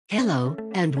Hello,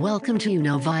 and welcome to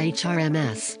uKnowva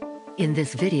HRMS. In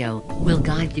this video, we'll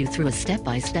guide you through a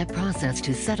step-by-step process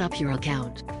to set up your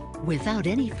account. Without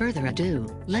any further ado,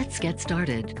 let's get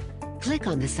started. Click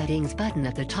on the Settings button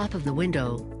at the top of the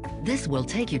window. This will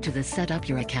take you to the Set Up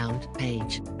Your Account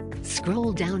page.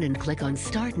 Scroll down and click on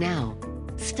Start Now.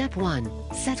 Step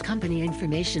 1. Set company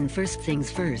information. First things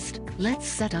first, let's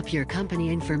set up your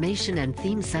company information and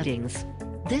theme settings.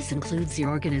 This includes your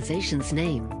organization's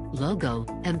name, logo,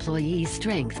 employee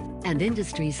strength, and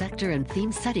industry sector and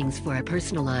theme settings for a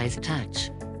personalized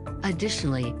touch.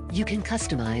 Additionally, you can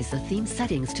customize the theme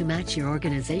settings to match your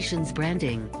organization's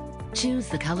branding. Choose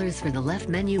the colors for the left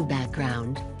menu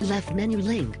background, left menu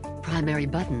link, primary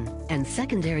button, and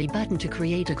secondary button to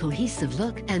create a cohesive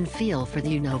look and feel for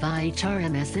the uKnowva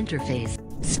HRMS interface.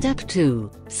 Step 2.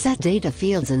 Set data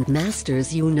fields and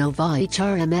masters. uKnowva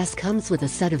HRMS comes with a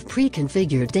set of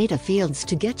pre-configured data fields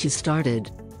to get you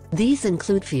started. These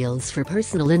include fields for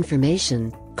personal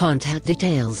information, contact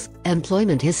details,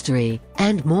 employment history,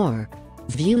 and more.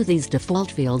 View these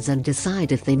default fields and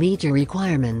decide if they meet your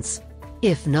requirements.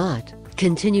 If not,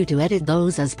 continue to edit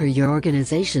those as per your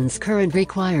organization's current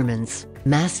requirements.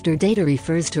 Master data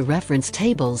refers to reference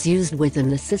tables used within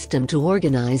the system to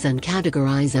organize and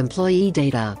categorize employee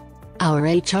data. Our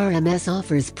HRMS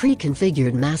offers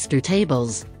pre-configured master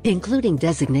tables, including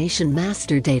designation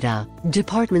master data,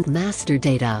 department master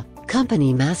data,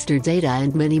 company master data,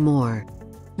 and many more.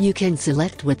 You can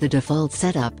select with the default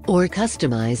setup or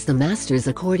customize the masters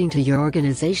according to your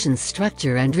organization's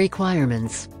structure and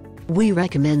requirements. We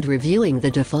recommend reviewing the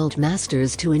default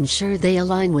masters to ensure they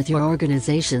align with your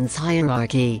organization's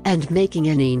hierarchy and making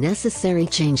any necessary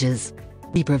changes.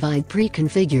 We provide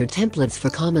pre-configured templates for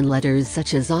common letters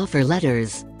such as offer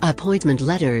letters, appointment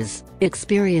letters,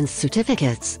 experience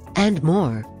certificates, and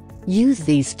more. Use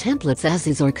these templates as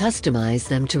is or customize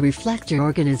them to reflect your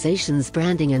organization's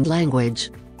branding and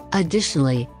language.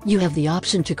 Additionally, you have the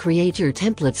option to create your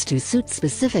templates to suit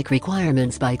specific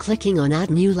requirements by clicking on Add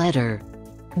New Letter.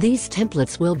 These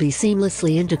templates will be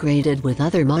seamlessly integrated with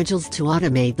other modules to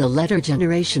automate the letter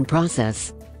generation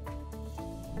process.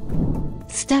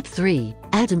 Step 3.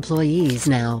 Add employees.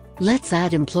 Now, let's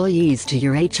add employees to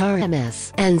your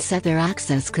HRMS and set their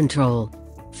access control.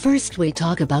 First, we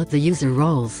talk about the user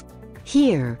roles.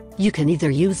 Here, you can either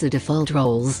use the default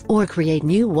roles or create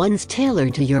new ones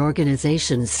tailored to your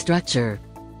organization's structure.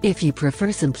 If you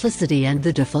prefer simplicity and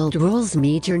the default roles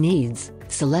meet your needs,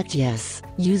 select Yes,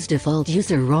 use default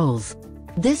user roles.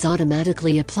 This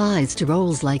automatically applies to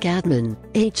roles like admin,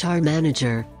 HR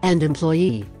manager, and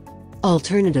employee.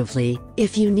 Alternatively,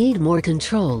 if you need more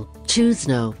control, choose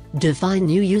No, define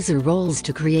new user roles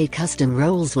to create custom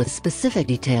roles with specific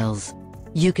details.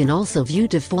 You can also view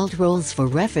default roles for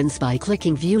reference by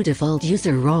clicking View Default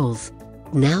User Roles.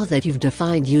 Now that you've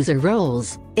defined user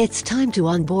roles, it's time to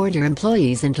onboard your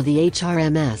employees into the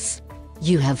HRMS.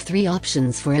 You have 3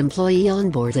 options for employee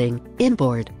onboarding.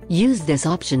 Import. Use this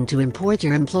option to import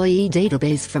your employee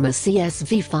database from a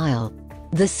CSV file.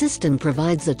 The system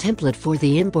provides a template for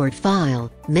the import file,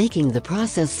 making the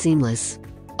process seamless.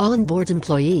 Onboard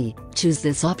employee. Choose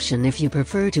this option if you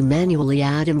prefer to manually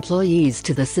add employees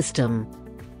to the system.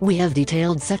 We have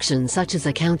detailed sections such as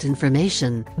account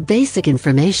information, basic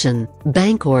information,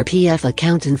 bank or PF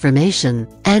account information,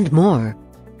 and more.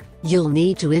 You'll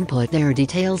need to input their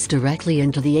details directly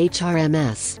into the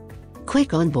HRMS. Quick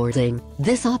onboarding.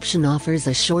 This option offers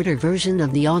a shorter version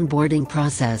of the onboarding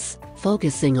process,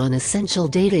 focusing on essential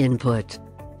data input.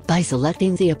 By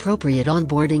selecting the appropriate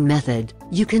onboarding method,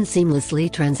 you can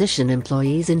seamlessly transition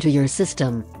employees into your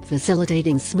system,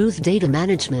 facilitating smooth data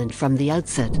management from the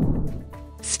outset.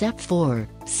 Step 4.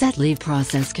 Set leave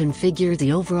process. Configure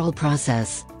the overall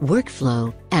process,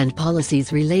 workflow, and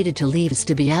policies related to leaves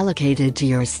to be allocated to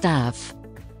your staff.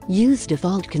 Use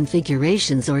default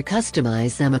configurations or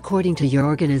customize them according to your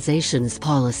organization's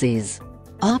policies.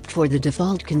 Opt for the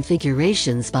default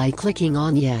configurations by clicking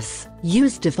on Yes,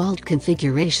 use default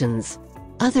configurations.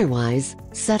 Otherwise,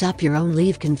 set up your own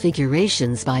leave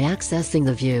configurations by accessing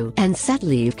the View and Set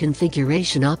Leave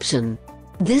Configuration option.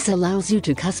 This allows you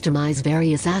to customize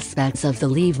various aspects of the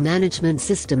leave management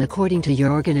system according to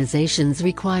your organization's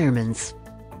requirements.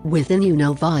 Within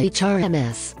uKnowva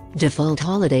HRMS, default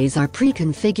holidays are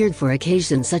pre-configured for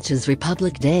occasions such as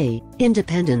Republic Day,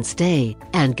 Independence Day,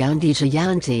 and Gandhi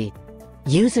Jayanti.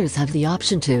 Users have the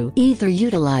option to either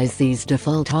utilize these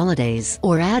default holidays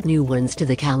or add new ones to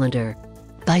the calendar.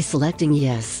 By selecting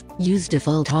Yes, use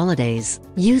default holidays,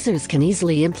 users can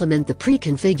easily implement the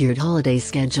pre-configured holiday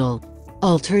schedule.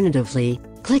 Alternatively,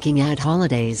 Clicking Add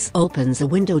Holidays opens a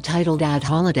window titled Add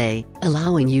Holiday,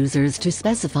 allowing users to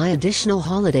specify additional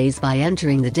holidays by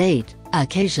entering the date,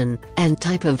 occasion, and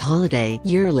type of holiday: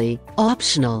 yearly,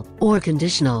 optional, or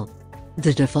conditional.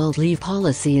 The default leave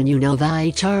policy in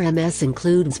uKnowva HRMS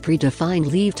includes predefined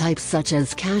leave types such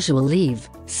as casual leave,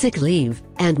 sick leave,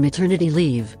 and maternity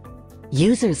leave.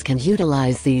 Users can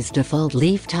utilize these default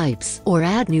leave types or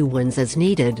add new ones as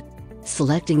needed.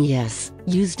 Selecting Yes,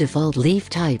 Use Default Leave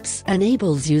Types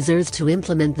enables users to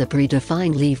implement the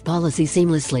predefined leave policy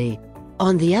seamlessly.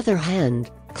 On the other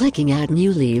hand, clicking Add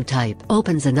New Leave Type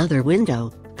opens another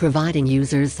window, providing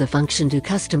users the function to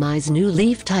customize new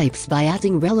leave types by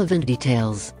adding relevant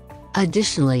details.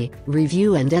 Additionally,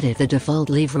 review and edit the default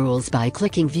leave rules by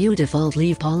clicking View Default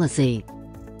Leave Policy.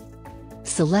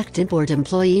 Select Import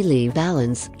Employee Leave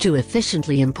Balance to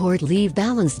efficiently import leave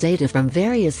balance data from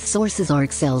various sources or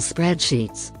Excel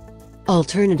spreadsheets.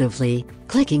 Alternatively,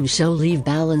 clicking Show Leave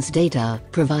Balance Data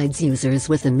provides users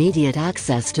with immediate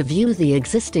access to view the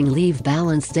existing leave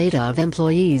balance data of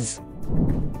employees.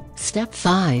 Step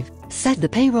 5. Set the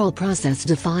payroll process.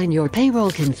 Define your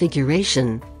payroll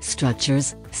configuration,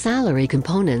 structures, salary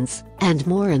components, and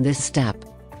more in this step.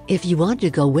 If you want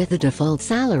to go with the default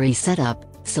salary setup,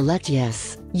 select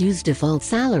Yes, Use Default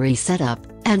Salary Setup,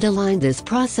 and align this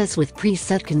process with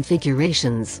preset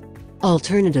configurations.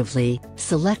 Alternatively,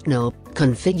 select No,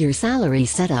 Configure Salary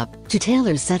Setup to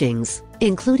tailor settings,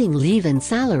 including leave and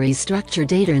salary structure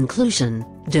data inclusion,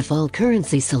 default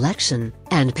currency selection,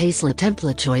 and payslip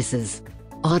template choices.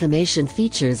 Automation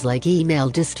features like email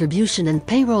distribution and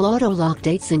payroll auto-lock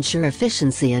dates ensure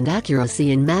efficiency and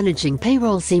accuracy in managing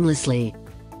payroll seamlessly.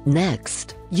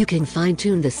 Next, you can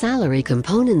fine-tune the salary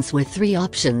components with 3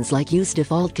 options like Use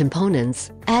Default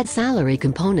Components, Add Salary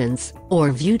Components,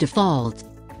 or View Default.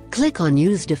 Click on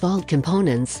Use Default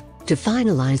Components to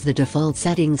finalize the default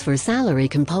settings for salary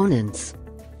components.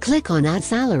 Click on Add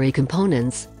Salary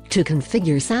Components to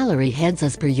configure salary heads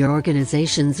as per your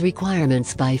organization's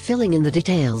requirements by filling in the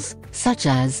details, such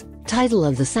as title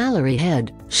of the salary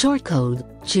head, shortcode.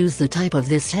 Choose the type of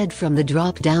this head from the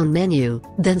drop-down menu,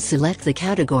 then select the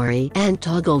category and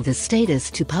toggle the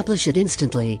status to publish it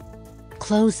instantly.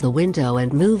 Close the window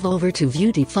and move over to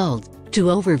View Default to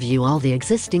overview all the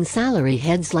existing salary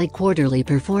heads like quarterly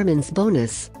performance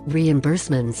bonus,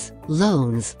 reimbursements,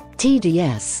 loans,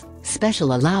 TDS,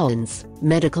 special allowance,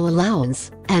 medical allowance,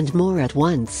 and more at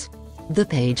once. The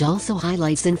page also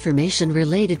highlights information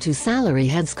related to salary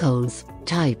heads codes,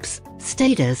 types,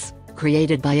 status,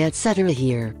 created by etc.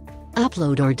 here.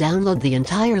 Upload or download the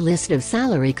entire list of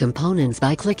salary components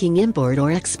by clicking Import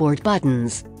or Export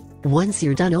buttons. Once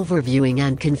you're done overviewing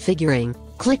and configuring,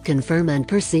 click Confirm and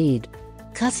proceed.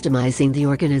 Customizing the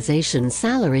organization's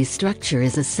salary structure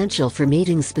is essential for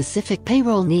meeting specific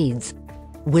payroll needs.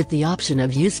 With the option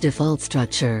of Use Default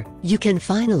Structure, you can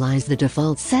finalize the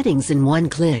default settings in one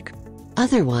click.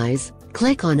 Otherwise,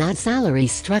 click on Add Salary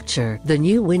Structure. The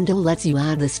new window lets you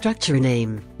add the structure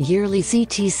name, yearly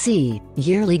CTC,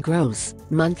 yearly gross,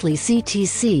 monthly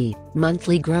CTC,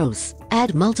 monthly gross,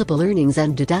 add multiple earnings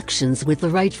and deductions with the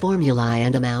right formula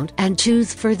and amount, and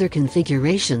choose further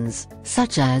configurations,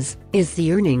 such as, is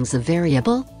the earnings a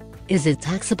variable? Is it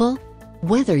taxable?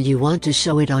 Whether you want to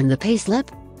show it on the payslip?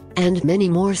 And many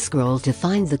more. Scroll to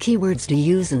find the keywords to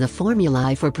use in the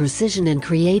formulae for precision in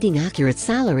creating accurate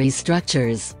salary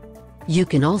structures. You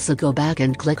can also go back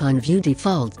and click on View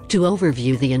Default to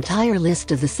overview the entire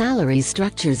list of the salary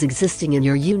structures existing in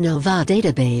your uKnowva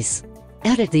database.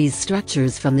 Edit these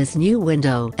structures from this new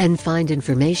window and find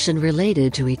information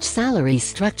related to each salary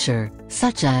structure,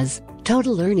 such as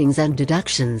total earnings and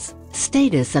deductions,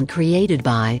 status and created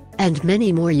by, and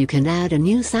many more. You can add a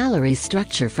new salary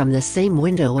structure from the same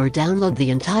window or download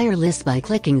the entire list by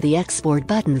clicking the Export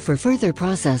button for further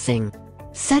processing.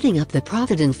 Setting up the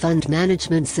Provident Fund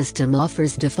Management System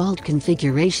offers default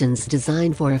configurations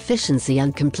designed for efficiency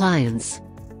and compliance.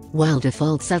 While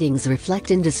default settings reflect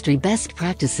industry best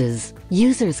practices,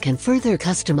 users can further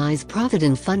customize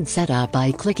Provident Fund setup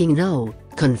by clicking No,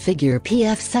 Configure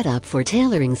PF Setup for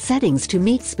tailoring settings to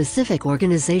meet specific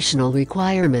organizational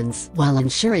requirements while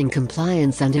ensuring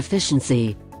compliance and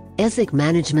efficiency. ESIC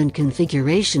Management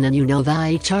Configuration in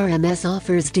uKnowva HRMS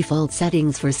offers default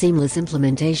settings for seamless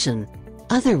implementation.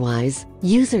 Otherwise,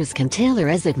 users can tailor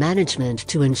ESIC management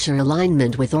to ensure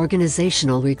alignment with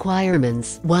organizational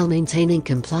requirements while maintaining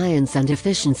compliance and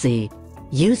efficiency.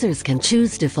 Users can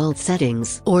choose default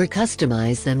settings or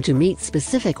customize them to meet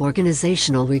specific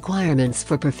organizational requirements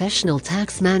for professional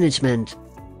tax management.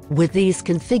 With these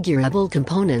configurable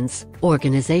components,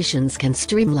 organizations can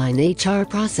streamline HR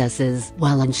processes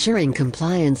while ensuring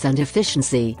compliance and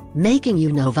efficiency, making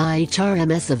uKnowva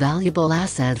HRMS a valuable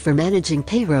asset for managing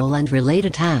payroll and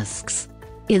related tasks.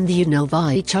 In the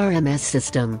uKnowva HRMS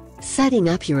system, setting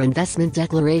up your investment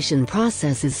declaration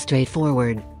process is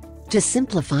straightforward. To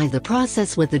simplify the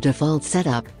process with the default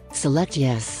setup, select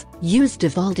Yes, use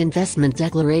default investment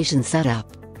declaration setup.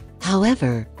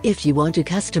 However, if you want to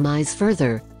customize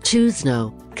further, choose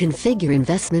No, configure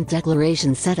investment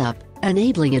declaration setup,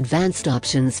 enabling advanced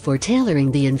options for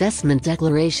tailoring the investment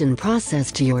declaration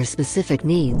process to your specific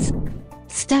needs.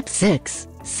 Step 6.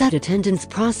 Set attendance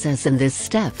process. In this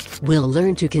step, we'll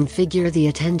learn to configure the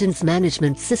attendance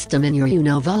management system in your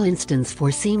uKnowva instance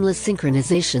for seamless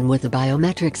synchronization with the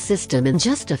biometric system in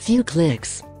just a few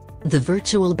clicks. The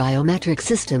virtual biometric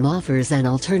system offers an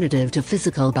alternative to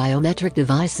physical biometric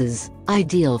devices,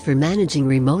 ideal for managing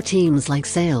remote teams like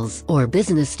sales or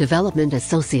business development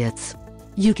associates.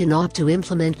 You can opt to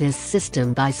implement this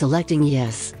system by selecting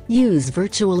Yes, use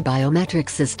virtual biometric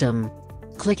system.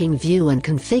 Clicking View and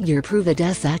Configure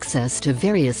provides access to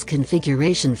various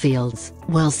configuration fields,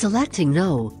 while selecting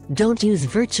No, don't use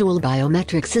virtual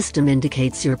biometric system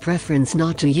indicates your preference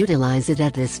not to utilize it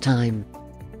at this time.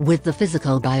 With the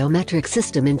physical biometric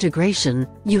system integration,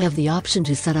 you have the option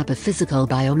to set up a physical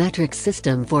biometric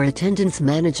system for attendance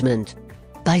management.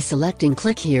 By selecting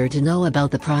Click here to know about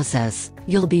the process,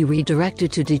 you'll be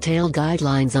redirected to detailed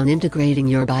guidelines on integrating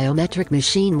your biometric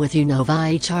machine with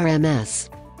uKnowva HRMS.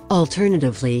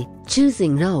 Alternatively,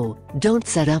 choosing No, don't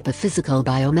set up a physical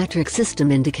biometric system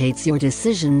indicates your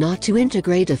decision not to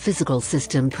integrate a physical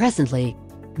system presently.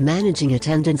 Managing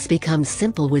attendance becomes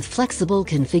simple with flexible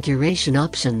configuration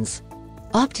options.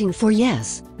 Opting for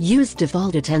Yes, use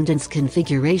default attendance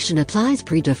configuration applies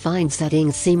predefined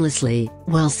settings seamlessly,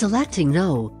 while selecting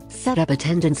No, set up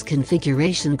attendance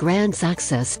configuration grants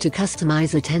access to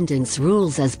customize attendance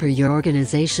rules as per your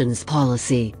organization's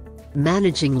policy.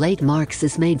 Managing late marks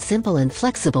is made simple and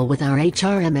flexible with our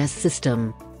HRMS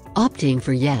system. Opting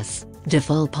for Yes,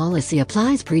 default policy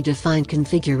applies predefined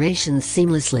configurations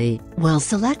seamlessly, while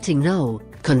selecting No,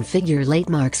 configure late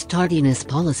marks tardiness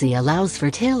policy allows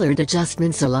for tailored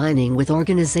adjustments aligning with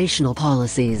organizational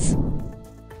policies.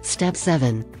 Step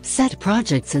 7. Set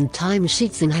projects and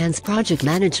timesheets. Enhance project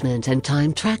management and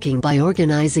time tracking by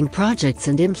organizing projects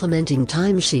and implementing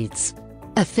timesheets.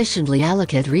 Efficiently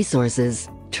allocate resources,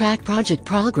 track project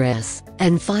progress,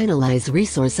 and finalize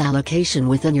resource allocation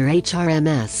within your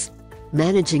HRMS.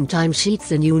 Managing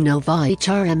timesheets in uKnowva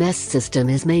HRMS system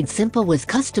is made simple with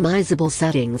customizable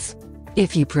settings.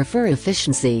 If you prefer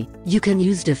efficiency, you can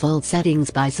use default settings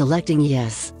by selecting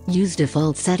Yes, use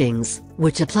default settings,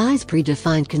 which applies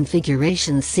predefined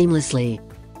configurations seamlessly.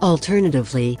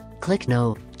 Alternatively, click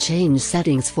No, change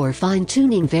settings for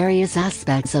fine-tuning various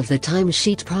aspects of the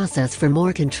timesheet process for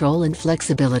more control and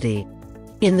flexibility.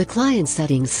 In the Client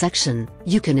Settings section,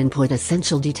 you can input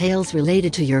essential details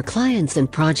related to your clients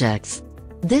and projects.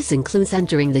 This includes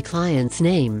entering the client's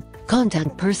name,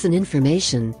 contact person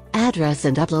information, address,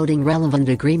 and uploading relevant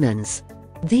agreements.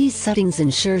 These settings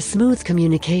ensure smooth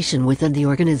communication within the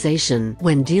organization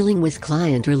when dealing with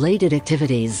client-related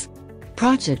activities.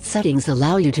 Project settings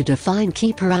allow you to define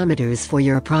key parameters for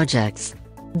your projects.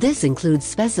 This includes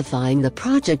specifying the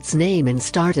project's name and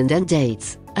start and end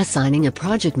dates, assigning a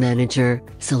project manager,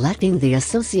 selecting the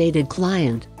associated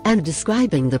client, and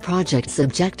describing the project's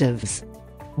objectives.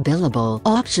 Billable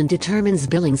option determines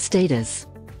billing status.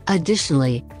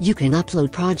 Additionally, you can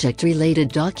upload project-related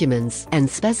documents and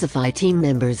specify team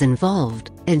members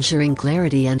involved, ensuring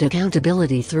clarity and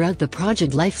accountability throughout the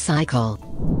project life cycle.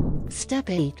 Step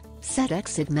 8. Set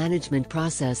exit management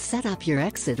process. Set up your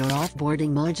exit or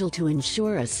offboarding module to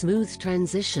ensure a smooth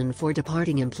transition for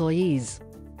departing employees.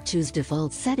 Choose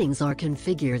default settings or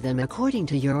configure them according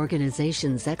to your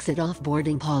organization's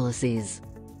exit-offboarding policies.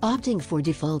 Opting for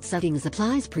default settings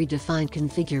applies predefined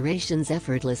configurations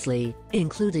effortlessly,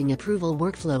 including approval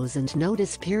workflows and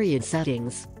notice period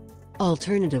settings.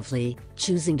 Alternatively,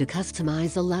 choosing to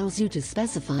customize allows you to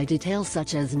specify details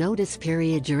such as notice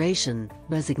period duration,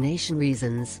 resignation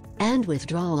reasons, and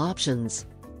withdrawal options.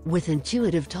 With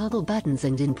intuitive toggle buttons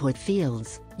and input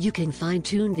fields, you can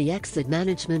fine-tune the exit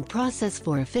management process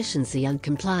for efficiency and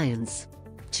compliance.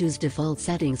 Choose default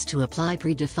settings to apply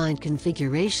predefined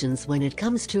configurations when it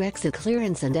comes to exit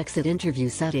clearance and exit interview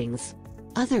settings.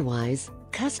 Otherwise,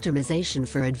 customization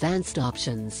for advanced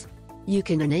options. You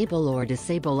can enable or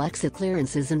disable exit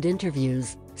clearances and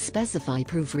interviews, specify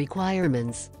proof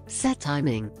requirements, set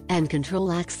timing, and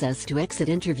control access to exit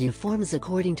interview forms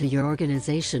according to your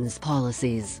organization's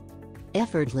policies.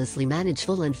 Effortlessly manage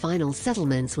full and final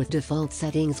settlements with default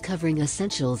settings covering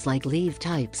essentials like leave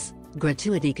types,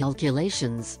 gratuity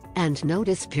calculations, and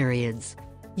notice periods.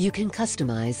 You can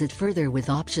customize it further with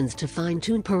options to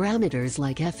fine-tune parameters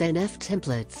like FNF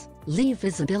templates, leave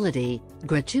visibility,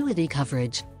 gratuity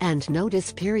coverage, and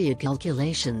notice period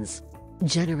calculations.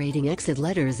 Generating exit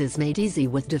letters is made easy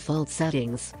with default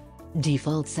settings.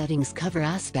 Default settings cover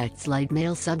aspects like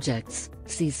mail subjects,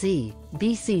 CC,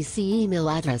 BCC email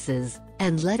addresses,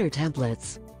 and letter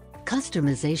templates.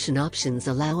 Customization options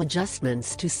allow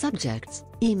adjustments to subjects,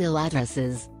 email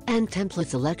addresses, and template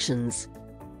selections.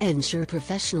 Ensure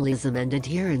professionalism and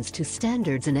adherence to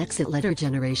standards in exit letter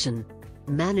generation.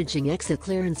 Managing exit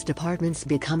clearance departments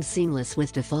becomes seamless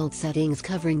with default settings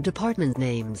covering department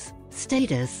names,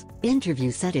 status,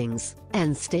 interview settings,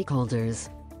 and stakeholders.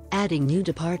 Adding new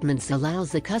departments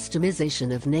allows the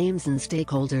customization of names and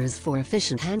stakeholders for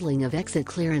efficient handling of exit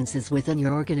clearances within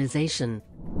your organization.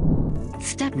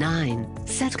 Step 9.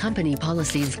 Set company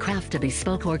policies. Craft a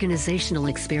bespoke organizational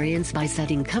experience by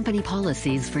setting company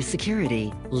policies for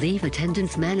security, leave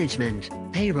attendance management,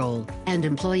 payroll, and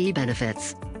employee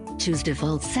benefits. Choose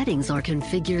default settings or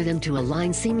configure them to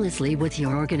align seamlessly with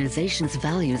your organization's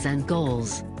values and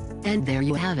goals. And there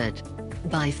you have it.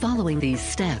 By following these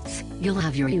steps, you'll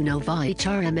have your uKnowva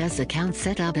HRMS account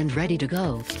set up and ready to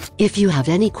go. If you have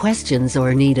any questions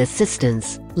or need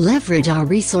assistance, leverage our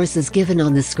resources given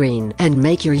on the screen and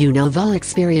make your uKnowva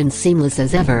experience seamless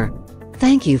as ever.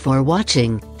 Thank you for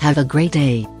watching. Have a great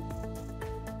day.